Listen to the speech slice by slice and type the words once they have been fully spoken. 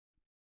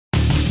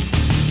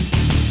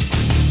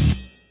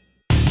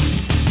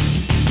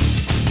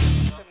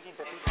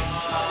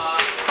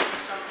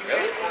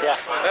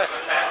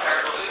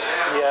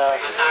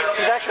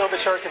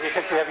short because he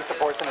took 2 heavy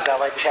supports in his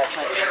allied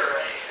detachment.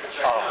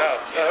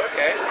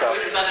 Okay. So,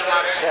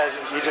 yeah,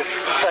 you just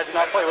decided to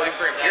not play with him.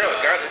 For Imperial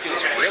Guard, this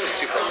seems really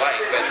super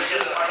light, but...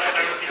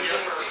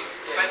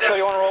 So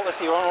you want to roll, let's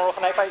see, you want to roll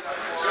for night fight?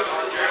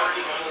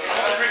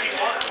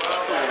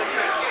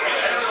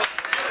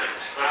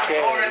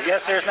 Okay,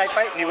 yes, there's night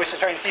fight. You wish to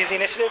try and seize the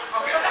initiative?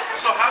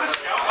 So how does...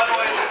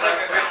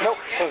 Nope.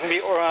 So it's going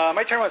to be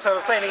my turn. So I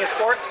was playing against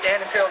Orks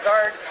and Imperial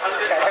Guard.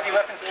 Got a heavy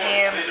weapons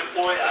team.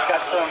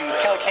 Got some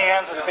kill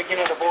cans with a big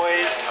unit of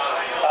boys.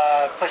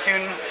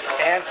 Platoon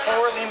and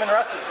 4 Lehman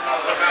Russes.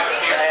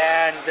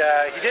 And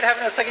he did have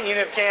a second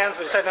unit of cans,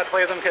 but decided not to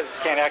play with them because he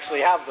can't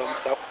actually have them.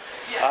 So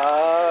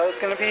it's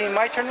going to be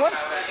my turn 1.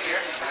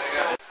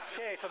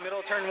 Okay, so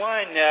middle of turn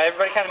 1,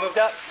 everybody kind of moved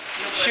up.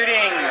 Shooting,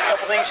 a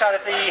couple things shot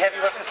at the heavy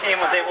weapons team,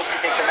 was able to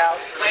take them out.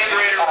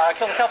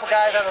 Killed a couple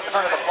guys out of the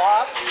front of the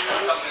blob.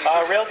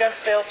 Railguns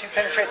failed to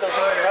penetrate those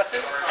Lehman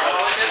Russes.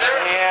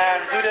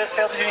 And Buddhas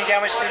failed to do any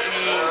damage to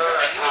the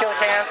kill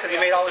cans because he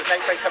made all his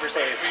night fight cover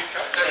saves.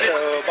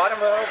 So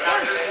bottom row.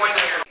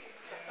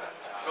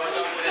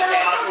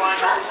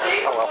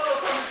 Oh well.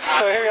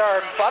 So here we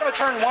are, bottom of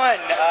turn 1.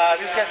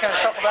 These guys kind of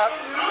shuffled up.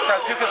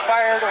 Brazukas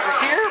fired over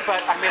here,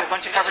 but I made a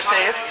bunch of cover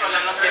saves.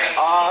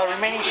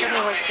 Remaining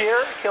shooting was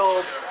here.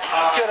 Killed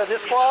 2 out of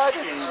this squad,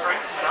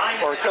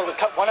 or killed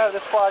 1 out of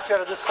this squad, 2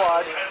 out of this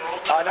squad.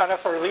 Not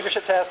enough for a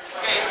leadership test,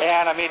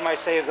 and I made my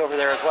saves over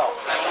there as well.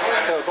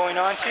 So going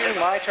on to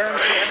my turn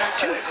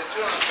 2.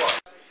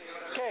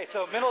 Okay,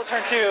 so middle of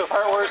turn 2,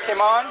 fire orders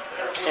came on,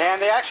 and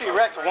they actually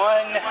wrecked 1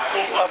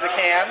 of the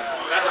cans.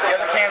 The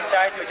other cans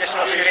died to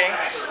additional shooting.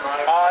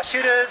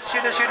 Shooters,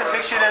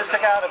 big shooters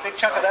took out a big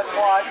chunk of that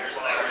squad.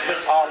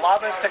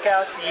 Lavas took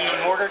out the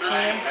mortar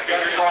team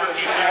from the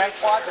command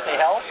squad that they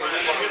held.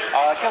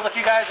 Killed a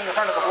few guys in the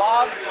front of the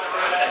blob,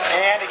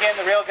 and again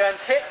the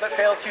railguns hit but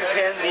failed to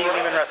pin the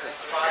Lehman Russes.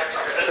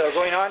 So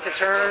going on to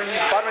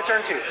bottom of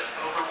turn 2.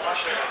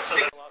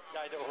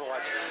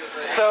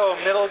 So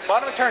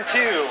bottom of turn 2,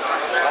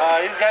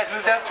 these guys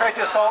moved up, tried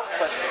to assault,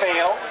 but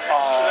failed.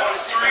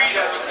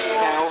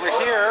 And over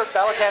here,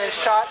 battle cannon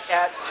shot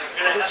at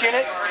this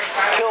unit,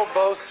 killed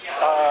both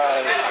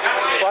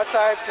squad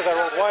sides because I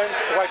rolled 1,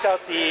 wiped out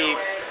the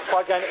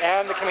quad gun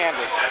and the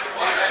commander.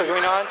 So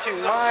going on to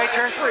my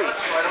turn 3.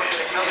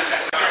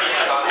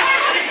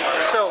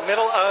 So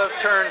middle of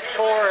turn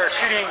 4,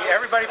 shooting,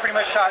 everybody pretty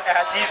much shot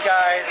at these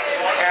guys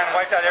and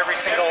wiped out every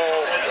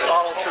single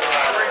model troop.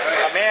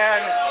 A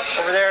man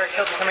over there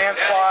killed the command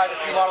squad, a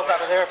few models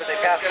out of there, but they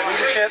passed the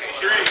leadership,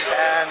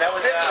 and that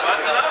was it.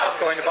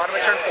 Going to bottom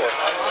of turn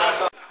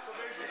 4.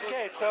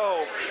 Okay,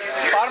 so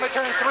bottom of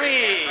turn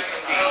 3,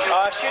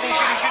 shooting,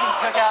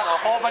 took out a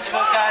whole bunch of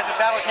those guys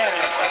with battle cannons.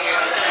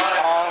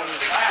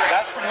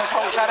 That's pretty much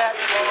what we shot at.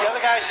 The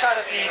other guys shot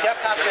at the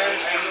depth copters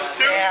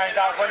and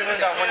got 1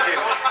 wound on 1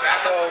 dude.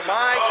 So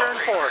my turn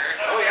 4.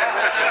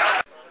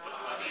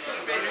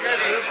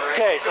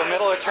 Okay, so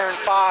middle of turn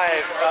 5,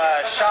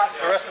 shot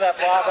the rest of that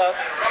blob up,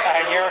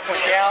 and Yerrick was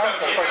down,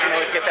 so of course you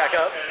know to get back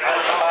up.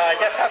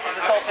 Death Copters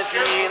assaulted the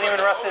Lehman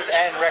Russes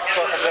and wrecked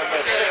both of them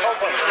with 6 hull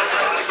points.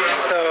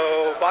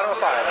 So, bottom of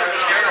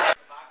 5.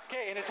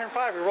 Okay, into turn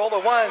 5, we rolled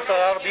a 1, so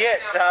that'll be it.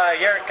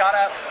 Yerrick got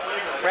up,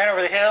 ran over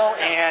the hill,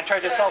 and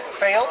tried to assault,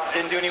 but failed.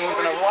 Didn't do any wounds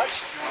in Overwatch.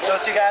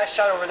 Those 2 guys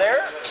shot over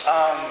there.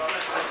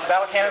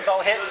 Battle cannons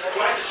all hit,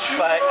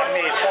 but I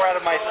made 2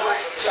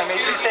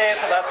 saves,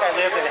 so that guy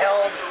lived and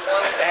held,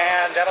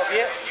 and that'll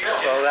be it.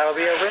 So that'll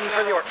be a win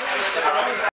for the Orks.